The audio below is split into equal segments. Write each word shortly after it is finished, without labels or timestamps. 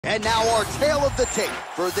And now our tale of the tape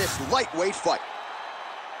for this lightweight fight.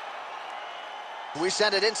 We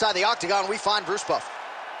send it inside the octagon, we find Bruce Buffer.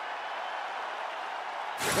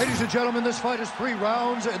 Ladies and gentlemen, this fight is 3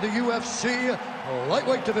 rounds in the UFC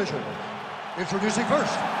lightweight division. Introducing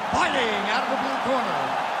first, fighting out of the blue corner,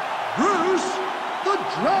 Bruce the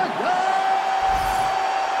Dragon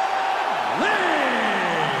Lee.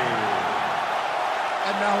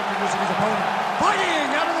 And now introducing his opponent,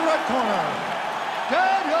 fighting out of the red corner,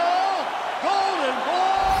 Daniel Golden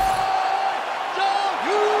Boy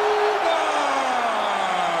Zellhuber.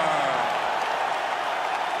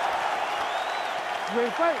 Ready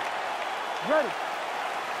to fight? Ready.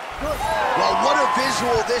 Good. Well, what a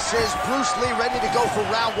visual this is. Bruce Lee ready to go for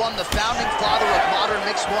round 1, the founding father of modern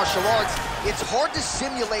mixed martial arts. It's hard to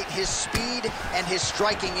simulate his speed and his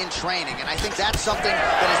striking in training, and I think that's something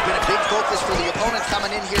that has been a big focus for the opponent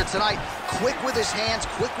coming in here tonight. Quick with his hands,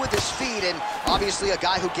 quick with his feet, and obviously a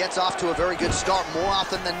guy who gets off to a very good start more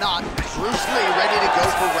often than not. Bruce Lee ready to go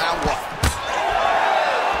for round 1.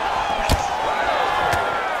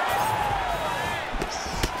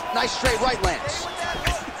 Nice straight right lands.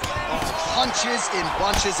 Punches in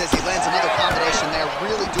bunches as he lands another combination there.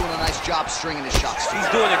 Really doing a nice job stringing his shots. He's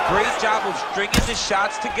doing a great job of stringing the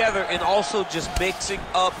shots together and also just mixing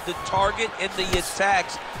up the target and the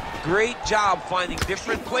attacks. Great job finding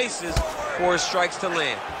different places for his strikes to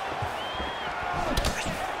land.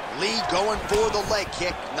 Lee going for the leg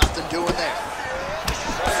kick. Nothing doing there.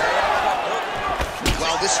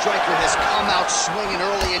 Well, this striker has come out swinging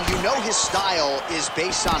early, and you know his style is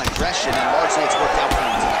based on aggression, and largely it's worked out for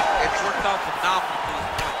him tonight. It's worked out phenomenally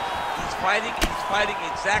to this point. He's fighting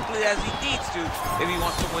exactly as he needs to if he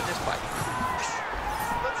wants to win this fight.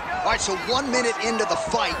 All right, so 1 minute into the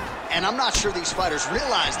fight, and I'm not sure these fighters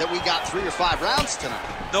realize that we got 3 or 5 rounds tonight.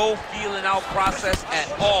 No feeling out process at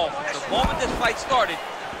all. From the moment this fight started,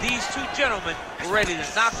 these two gentlemen were ready to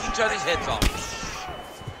knock each other's heads off.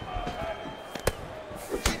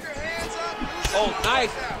 Oh, nice.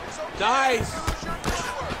 Nice.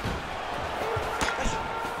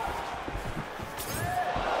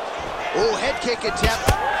 Oh, head kick attempt.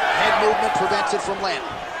 Head movement prevents it from landing.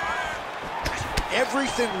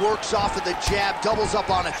 Everything works off of the jab, doubles up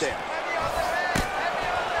on it there.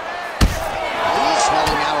 He's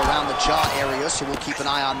swelling out around the jaw area, so we'll keep an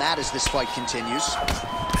eye on that as this fight continues.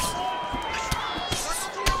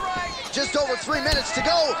 Just over 3 minutes to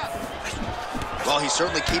go. Well, he's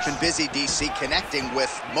certainly keeping busy, DC, connecting with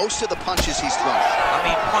most of the punches he's thrown. I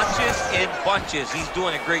mean, punches in bunches. He's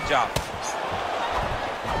doing a great job.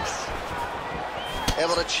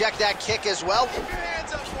 Able to check that kick as well. Keep your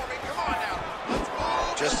hands up for me. Come on now. Let's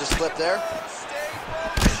move. Just a slip there.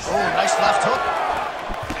 Stay Oh, nice left hook.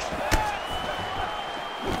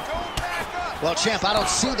 going back up. Well, champ, I don't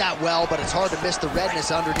see that well, but it's hard to miss the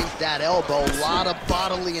redness underneath that elbow. A lot of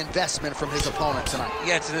bodily investment from his opponent tonight.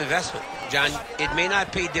 Yeah, it's an investment, John. It may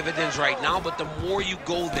not pay dividends right now, but the more you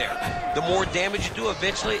go there, the more damage you do,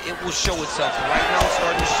 eventually it will show itself. And right now it's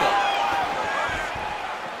starting to show.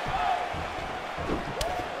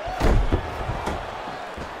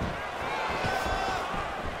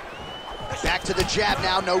 Back to the jab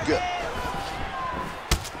now, no good.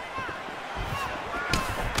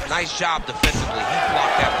 Nice job defensively. He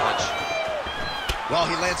blocked that punch. Well,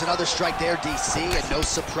 he lands another strike there, DC, and no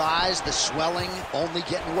surprise, the swelling only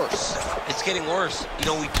getting worse. It's getting worse. You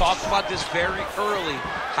know, we talked about this very early,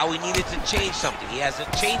 how he needed to change something. He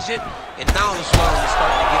hasn't changed it, and now the swelling is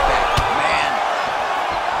starting to get back. Man.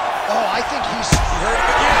 Oh, I think he's hurt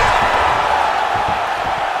it again.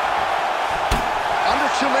 Under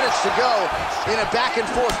 2 minutes to go in a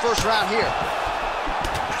back-and-forth first round here.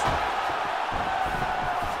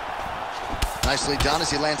 Nicely done as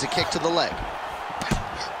he lands a kick to the leg.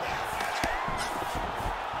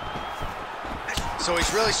 So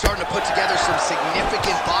he's really starting to put together some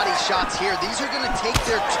significant body shots here. These are going to take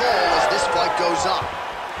their toll as this fight goes on.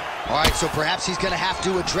 All right, so perhaps he's going to have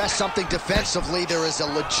to address something defensively. There is a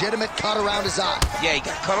legitimate cut around his eye. Yeah, he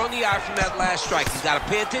got cut on the eye from that last strike. He's got to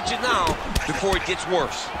pay attention now before it gets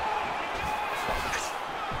worse.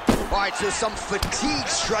 All right, so some fatigue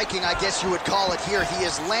striking, I guess you would call it here. He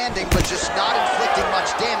is landing, but just not inflicting much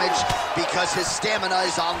damage because his stamina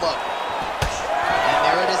is on low. And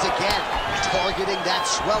there it is again, targeting that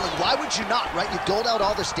swelling. Why would you not, right? You've doled out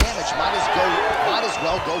all this damage. Might as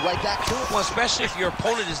well go right back to it. Well, especially if your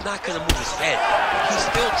opponent is not going to move his head. He's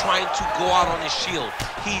still trying to go out on his shield.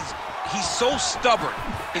 He's so stubborn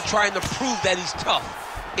in trying to prove that he's tough.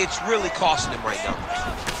 It's really costing him right now.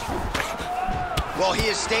 Well,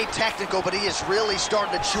 he has stayed technical, but he is really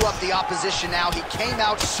starting to chew up the opposition now. He came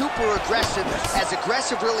out super aggressive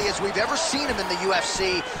really as we've ever seen him in the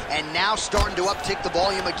UFC, and now starting to uptick the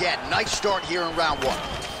volume again. Nice start here in round one.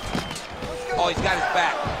 Oh, he's got his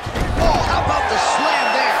back. Oh, how about the slam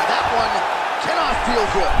there? That one cannot feel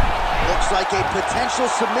good. Looks like a potential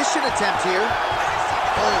submission attempt here.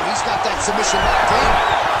 Oh, he's got that submission locked in.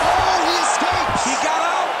 Oh, he escapes. He got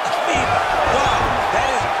out. I mean, wow,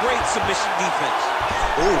 that is great submission defense.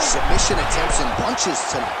 Oh, submission attempts and punches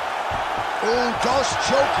tonight. Oh, ghost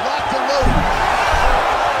choke locked and loaded.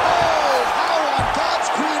 Oh, how on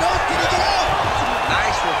God's green oak did he get out?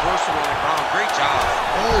 Nice reversal on the ground. Great job.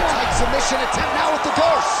 Oh, tight submission attempt now with the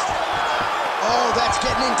Dorse. Oh, that's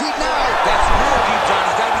getting in deep now. That's real deep, John.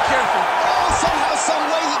 He's got to be careful. Oh, somehow, some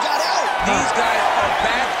way he got out. These guys are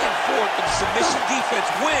back and forth, and submission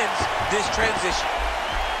defense wins this transition.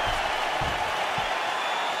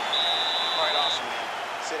 All right, awesome, man.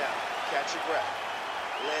 Sit down. Catch your breath.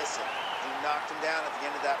 Listen, you knocked him down at the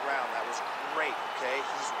end of that round. That was great, okay?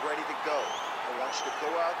 He's ready to go. I want you to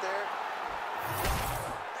go out there.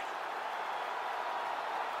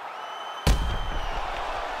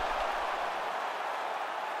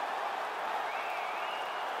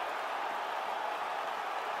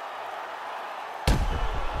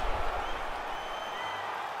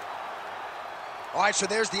 All right, so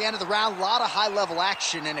there's the end of the round. A lot of high-level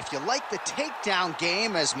action, and if you like the takedown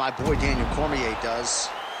game, as my boy Daniel Cormier does,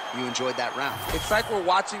 you enjoyed that round. It's like we're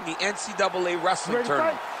watching the NCAA wrestling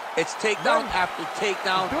tournament. It's takedown after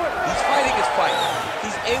takedown. He's fighting his fight.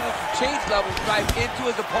 He's able to change levels, dive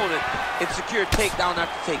into his opponent, and secure takedown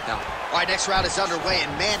after takedown. All right, next round is underway,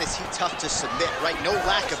 and man, is he tough to submit, right? No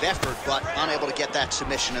lack of effort, but unable to get that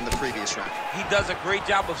submission in the previous round. He does a great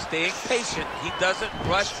job of staying patient. He doesn't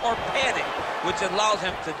rush or panic, which allows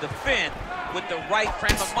him to defend with the right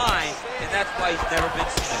frame of mind, and that's why he's never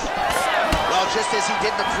been submitted. Well, just as he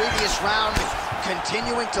did in the previous round,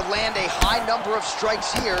 continuing to land a high number of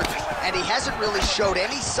strikes here, and he hasn't really showed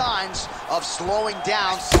any signs of slowing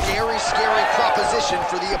down. Scary, scary proposition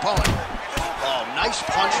for the opponent. Oh, nice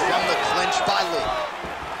punch from the clinch by Lee.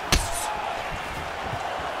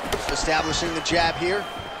 Establishing the jab here.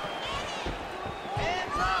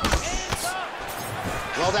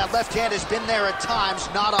 Well, that left hand has been there at times,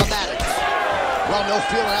 not on that attack. Well, no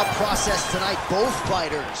feeling out process tonight. Both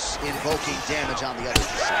fighters invoking damage on the other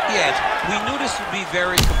side. Yes, we knew this would be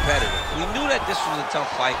very competitive. We knew that this was a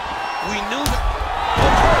tough fight. We knew that...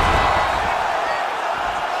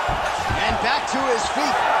 And back to his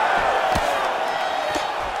feet.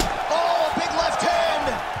 Oh, a big left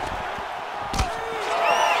hand.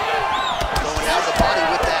 Going down the body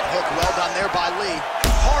with that hook. Well done there by Lee.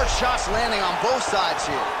 Hard shots landing on both sides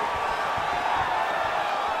here.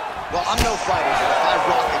 Well, I'm no fighter, but if I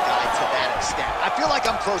rock a guy to that extent, I feel like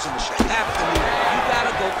I'm closing the show. Absolutely. You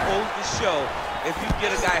gotta go close the show if you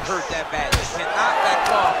get a guy hurt that bad. You cannot back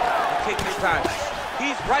off and take your time.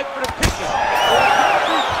 He's right for the picking.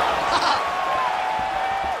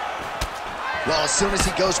 Well, as soon as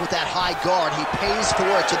he goes with that high guard, he pays for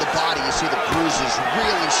it to the body. You see the bruises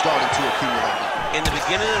really starting to accumulate now. In the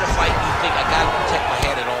beginning of the fight, you think, I gotta protect my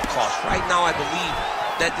head at all costs. Right now, I believe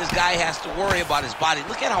that this guy has to worry about his body.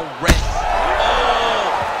 Look at how red.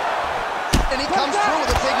 Oh! And he comes through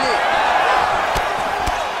with a big knee.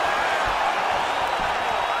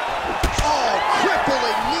 Oh,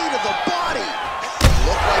 crippling knee to the body.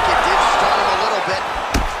 Looked like it did stun him a little bit.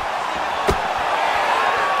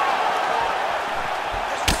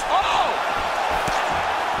 Oh!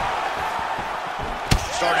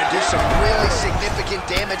 Starting to do some really significant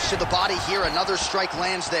damage to the body here. Another strike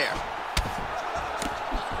lands there.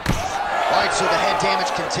 All right, so the head damage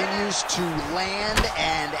continues to land,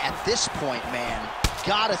 and at this point, man,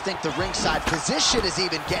 gotta think the ringside physician is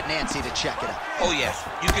even getting antsy to check it out. Oh, yeah.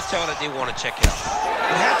 You can tell that they want to check it out.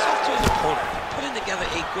 And hats off to his opponent for putting together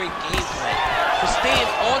a great game plan, for staying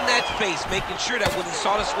on that face, making sure that when he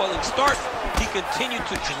saw the swelling start, he continued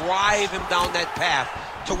to drive him down that path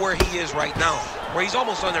to where he is right now, where he's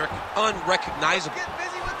almost unrecognizable.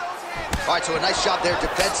 All right, so a nice job there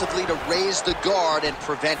defensively to raise the guard and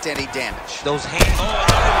prevent any damage. Those hands. Oh,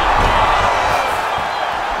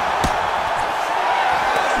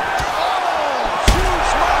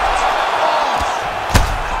 huge left.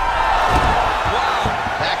 Wow.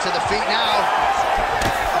 Back to the feet now.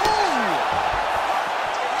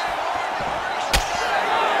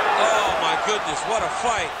 oh my goodness, what a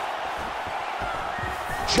fight.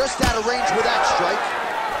 Just out of range with that strike.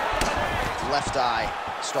 Left eye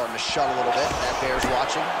starting to shut a little bit. That bear's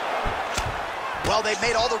watching. Well, they've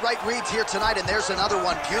made all the right reads here tonight, and there's another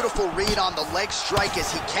one. Beautiful read on the leg strike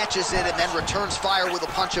as he catches it and then returns fire with a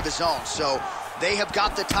punch of his own. So they have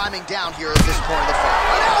got the timing down here at this point of the fight.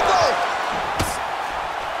 An elbow!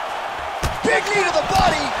 Big knee to the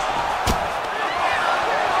body!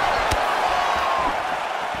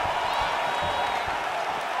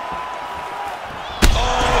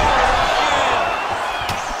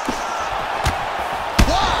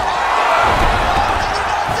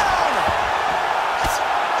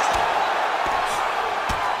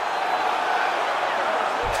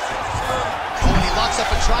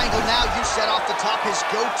 Triangle now, you set off the top. His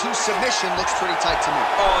go-to submission looks pretty tight to me.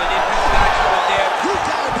 Oh, and if he's not going there... You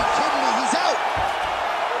gotta be kidding me, he's out!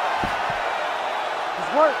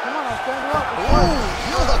 It's work, come on, I'm standing up. Ooh,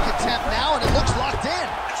 heel hook attempt now, and it looks locked in.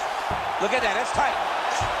 Look at that, that's tight.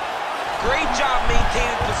 Great job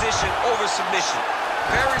maintaining position over submission.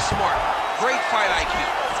 Very smart. Great fight IQ.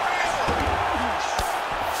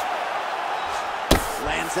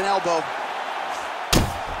 Lands an elbow.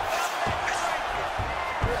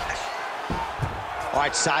 All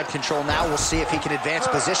right, side control now. We'll see if he can advance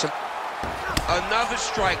position. Another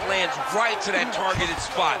strike lands right to that targeted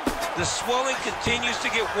spot. The swelling continues to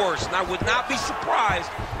get worse, and I would not be surprised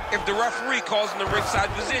if the referee calls in the ringside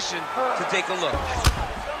position to take a look.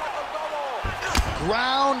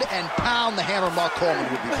 Ground and pound, the hammer Mark Coleman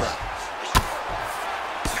would be proud.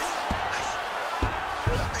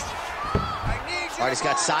 All right, he's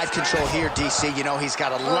got side control here, DC. You know, he's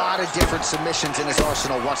got a lot of different submissions in his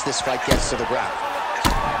arsenal once this fight gets to the ground.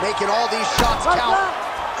 Making all these shots count.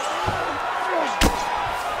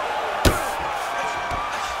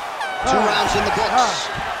 Two rounds in the books.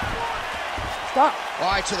 Stop. All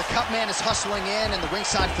right, so the cut man is hustling in, and the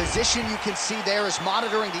ringside physician you can see there is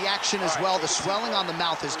monitoring the action as well. The swelling on the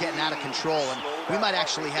mouth is getting out of control, and we might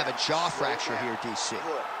actually have a jaw fracture here, DC. Good.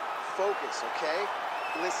 Focus, okay?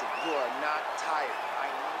 Listen, you are not tired.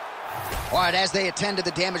 All right, as they attend to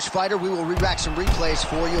the damaged fighter, we will re-rack some replays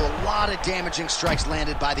for you. A lot of damaging strikes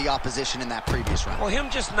landed by the opposition in that previous round. Well, him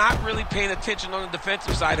just not really paying attention on the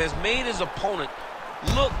defensive side has made his opponent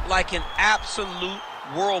look like an absolute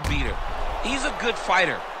world beater. He's a good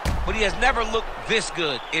fighter, but he has never looked this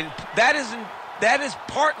good. And that is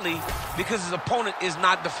partly because his opponent is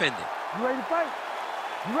not defending. You ready to fight?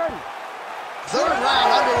 You ready? Third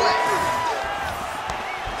round underway.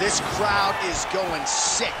 This crowd is going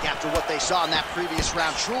sick after what they saw in that previous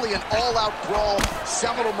round. Truly an all-out brawl,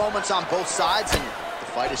 several moments on both sides, and the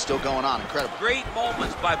fight is still going on. Incredible. Great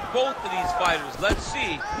moments by both of these fighters. Let's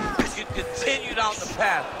see if you continue down the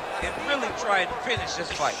path and really try and finish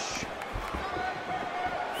this fight.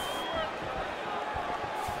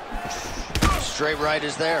 Straight right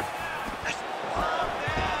is there.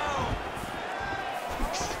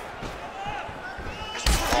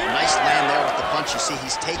 Oh, nice land there with the punch. You see,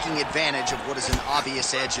 he's taking advantage of what is an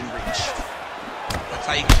obvious edge in reach. That's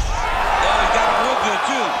how you... Oh, he got him real good,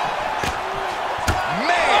 too.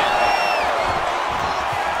 Man!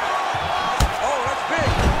 Oh, that's big.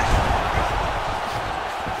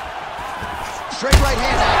 Straight right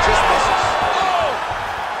hand now, just misses. Oh!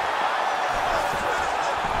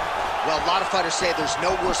 Well, a lot of fighters say there's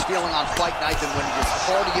no worse feeling on fight night than when your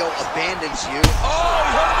cardio abandons you. Oh,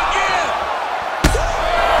 he hurt him again!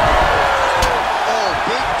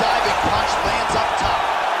 Big diving punch lands up top.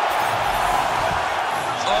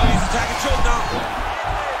 Oh, he's attacking choke now.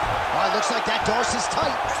 Well, it looks like that Darcy's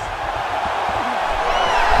tight.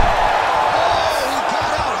 Oh, he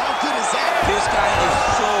got out. How good is that? This guy is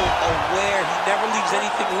so aware. He never leaves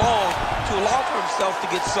anything long to allow for himself to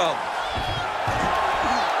get some.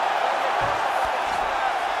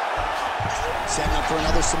 Setting up for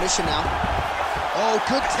another submission now. Oh,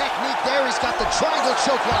 good technique there. He's got the triangle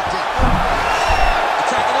choke locked in.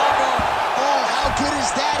 Oh, how good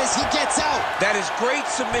is that as he gets out? That is great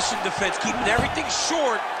submission defense, keeping everything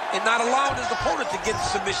short and not allowing his opponent to get the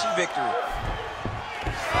submission victory.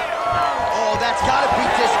 Oh, that's got to be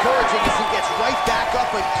discouraging as he gets right back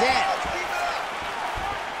up again.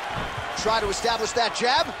 Try to establish that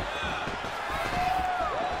jab.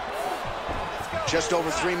 Just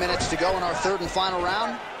over 3 minutes to go in our third and final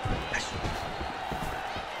round.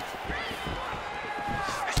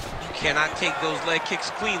 Cannot take those leg kicks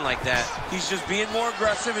clean like that. He's just being more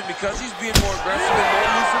aggressive, and because he's being more aggressive and more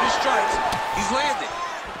loose with his strikes, he's landing.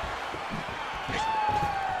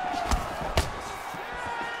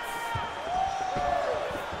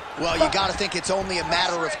 Well, you got to think it's only a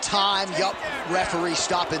matter of time. Yup, referee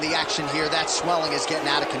stopping the action here. That swelling is getting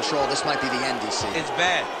out of control. This might be the end, DC. It's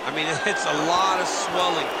bad. I mean, it's a lot of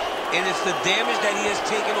swelling, and it's the damage that he has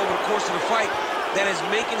taken over the course of the fight that is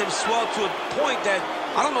making him swell to a point that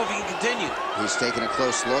I don't know if he can continue. He's taking a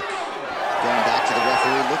close look. Going back to the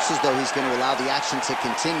referee. Looks as though he's going to allow the action to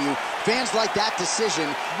continue. Fans like that decision,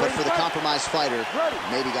 but for the compromised fighter,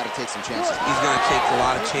 maybe got to take some chances. He's going to take a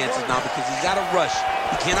lot of chances now because he's got to rush.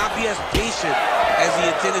 He cannot be as patient as he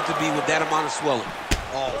intended to be with that amount of swelling.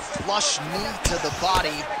 Oh, flush knee to the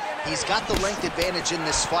body. He's got the length advantage in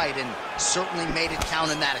this fight and certainly made it count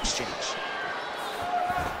in that exchange.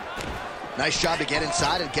 Nice job to get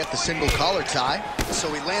inside and get the single collar tie. So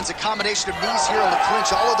he lands a combination of knees here in the clinch,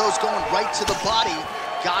 all of those going right to the body.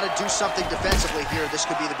 Got to do something defensively here. This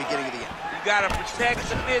could be the beginning of the end. You got to protect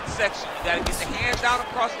the midsection. You got to get the hands down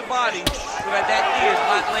across the body so that that knee is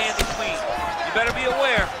not landing clean. You better be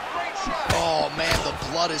aware. Oh, man, the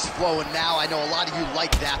blood is flowing now. I know a lot of you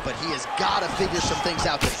like that, but he has got to figure some things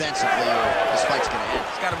out defensively or this fight's going to end.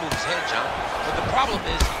 He's got to move his head, John. But the problem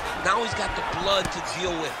is, now he's got the blood to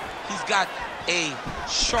deal with. He's got a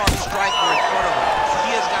sharp striker in front of him.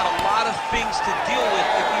 He has got a lot of things to deal with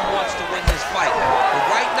if he wants to win this fight. But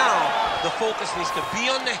right now, the focus needs to be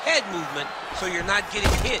on the head movement so you're not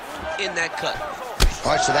getting hit in that cut.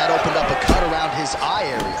 All right, so that opened up a cut around his eye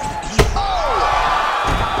area. Oh!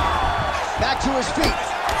 Back to his feet.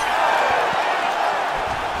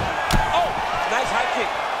 Oh, nice high kick.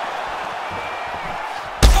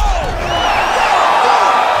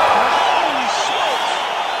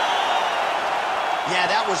 Yeah,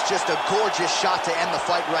 that was just a gorgeous shot to end the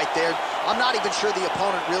fight right there. I'm not even sure the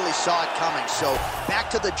opponent really saw it coming. So back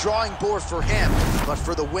to the drawing board for him. But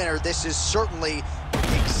for the winner, this is certainly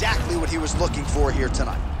exactly what he was looking for here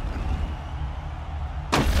tonight.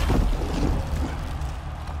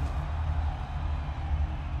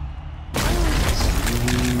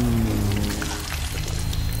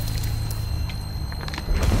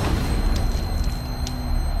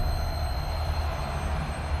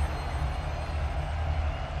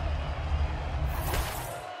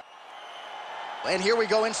 And here we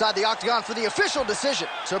go inside the octagon for the official decision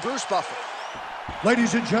to Bruce Buffer.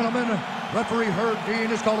 Ladies and gentlemen, referee Herb Dean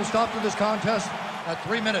has called a stop to this contest at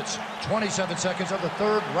 3 minutes, 27 seconds of the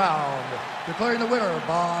third round. Declaring the winner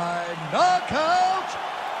by knockout,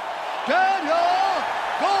 Daniel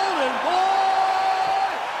Golden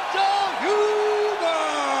Boy Zellhuber.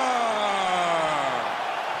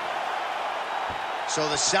 So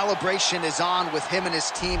the celebration is on with him and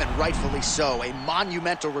his team, and rightfully so. A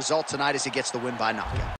monumental result tonight as he gets the win by knockout.